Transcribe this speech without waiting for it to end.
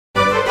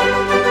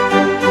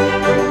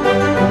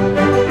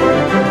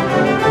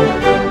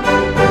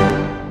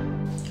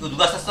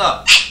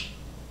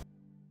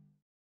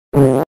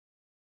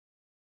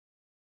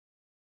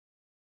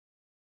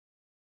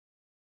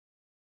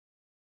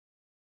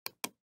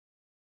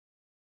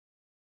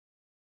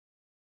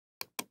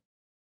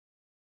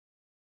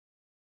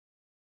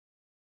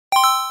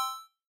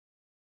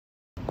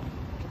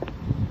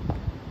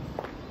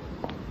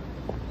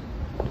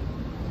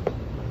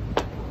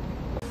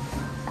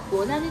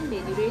원하는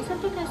메뉴를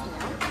선택하세요.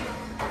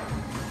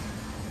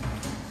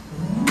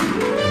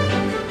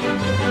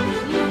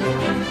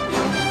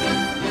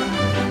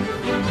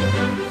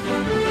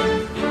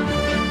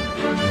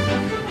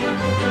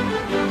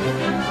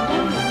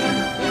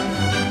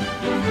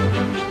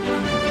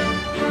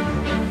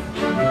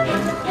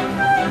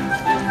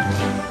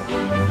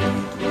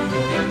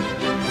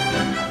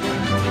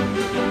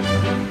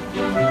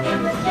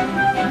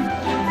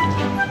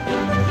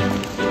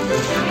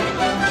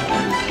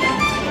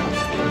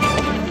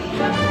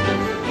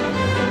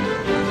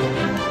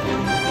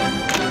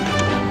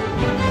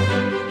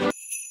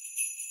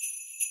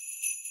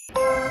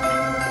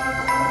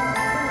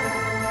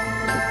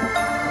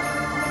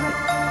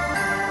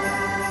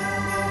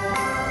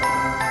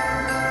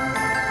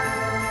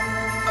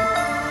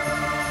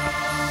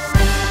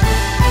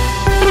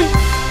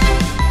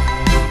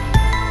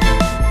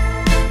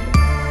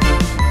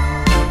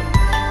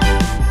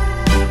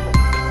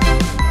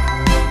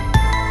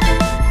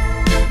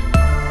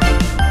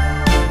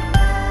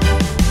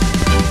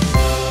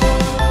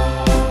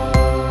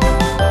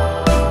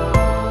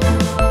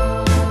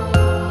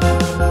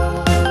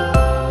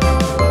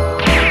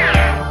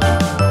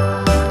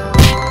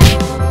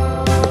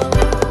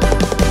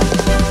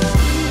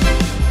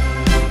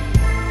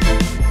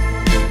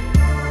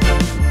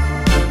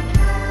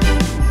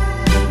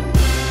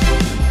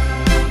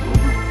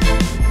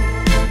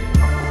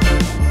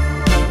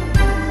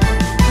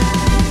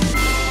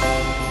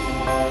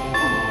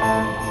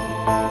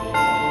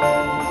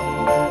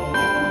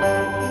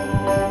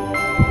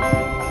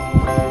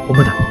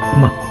 엄마다.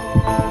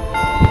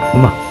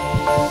 엄마.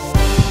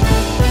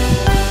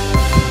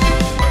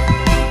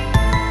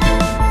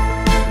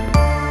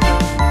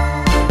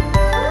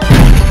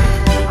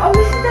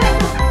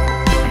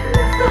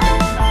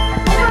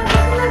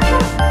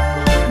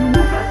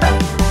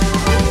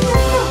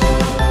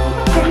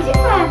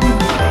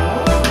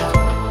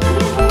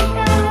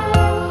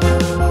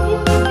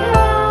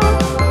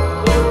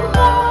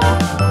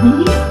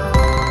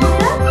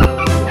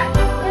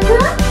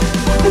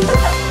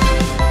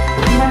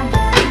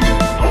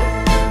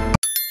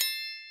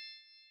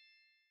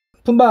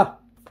 품바,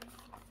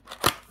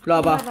 일로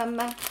와봐.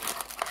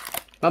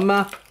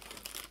 맘마.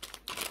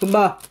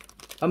 품바,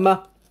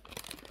 맘마.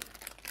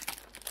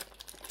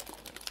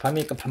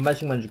 밤이니까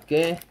반반씩만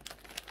줄게.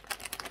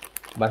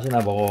 맛이나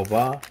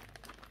먹어봐.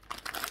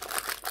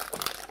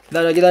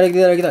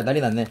 기다려.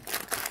 난리 났네.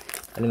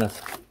 난리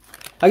났어.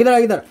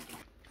 기다려.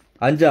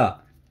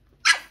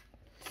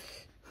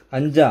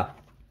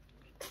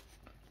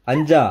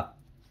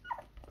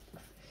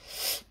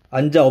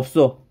 앉아.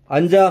 없어.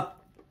 앉아.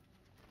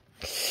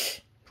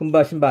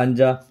 품바, 신바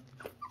앉아.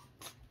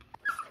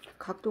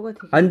 각도가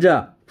되게.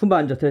 앉아. 품바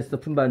앉아. 됐어.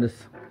 품바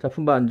앉았어. 자,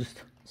 품바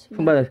앉았어.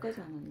 품바.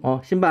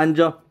 신바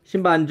앉아.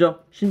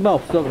 신바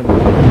없어.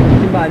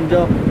 그러면. 신바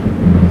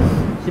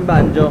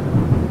앉아.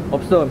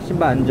 없어.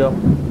 신바 앉아.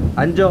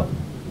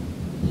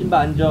 신바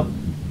앉아.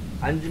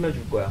 앉으면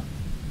줄 거야.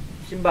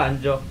 신바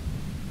앉아.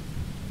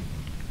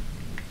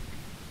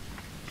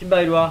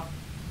 신바 이리 와.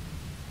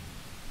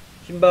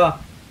 신바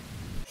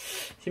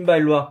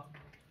일로 와.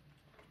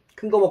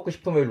 큰 거 먹고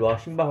싶으면 일로 와.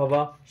 신바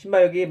봐봐.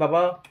 신바 여기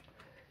봐봐.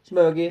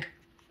 신바 여기.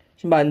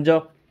 신바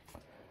앉아.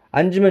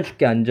 앉으면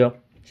줄게. 앉아.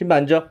 신바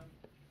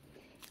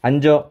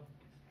앉아.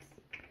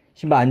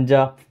 신바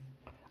앉아.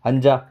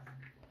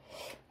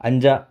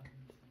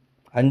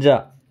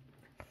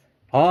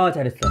 아,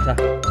 잘했어. 자,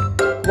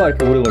 뭐가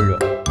이렇게 오래 걸려?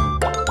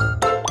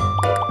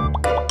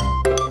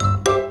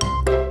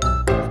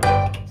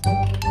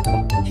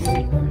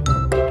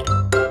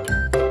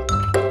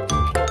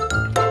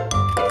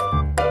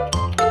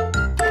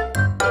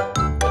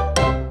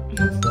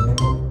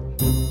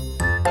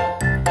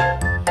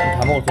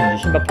 다 먹었어. 이제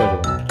신밥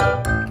가져.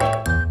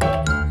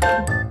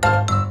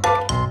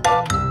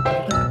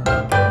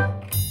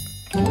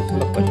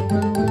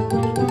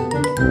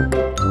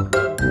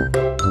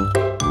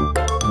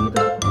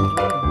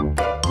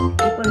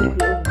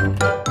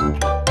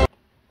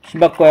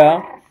 신밥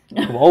거야.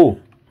 그럼 어우.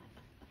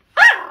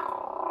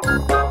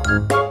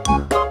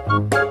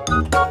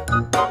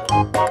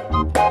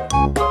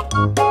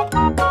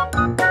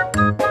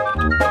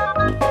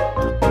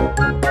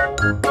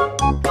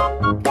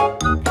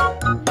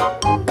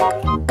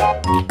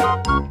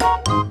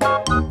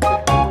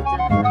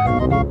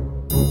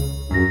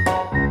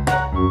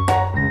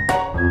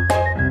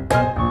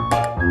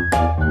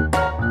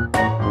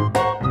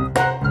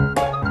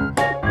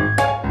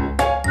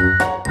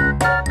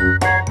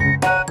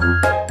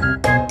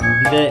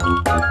 근데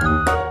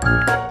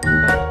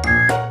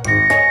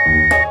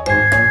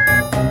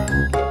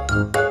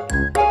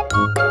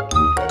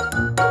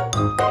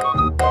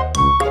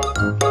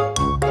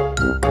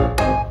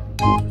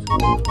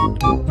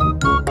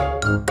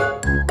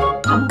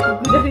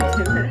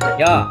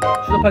야,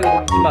 수접하게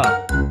먹지 마.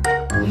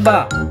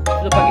 신바,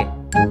 수접하게.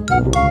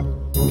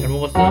 잘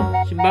먹었어?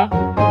 신바?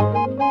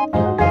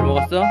 잘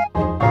먹었어?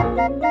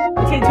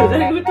 제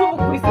저장을 또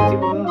먹고 있어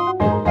지금.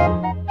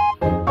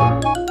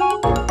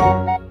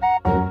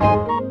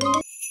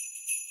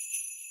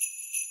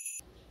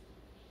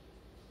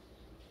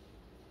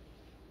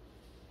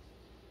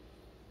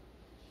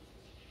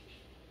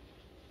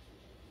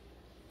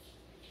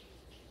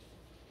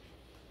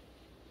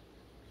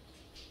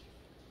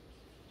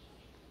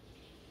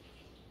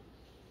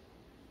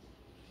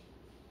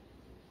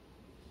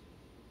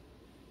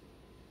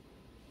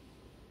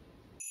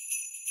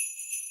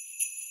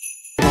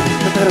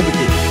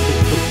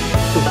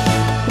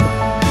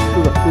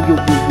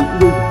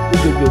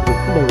 요거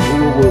품바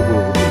요거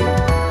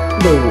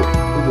품바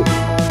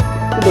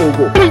요거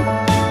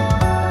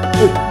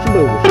신발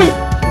요거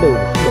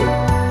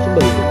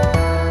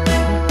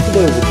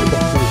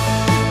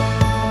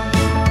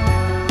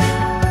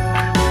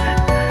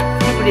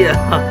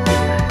선물이야.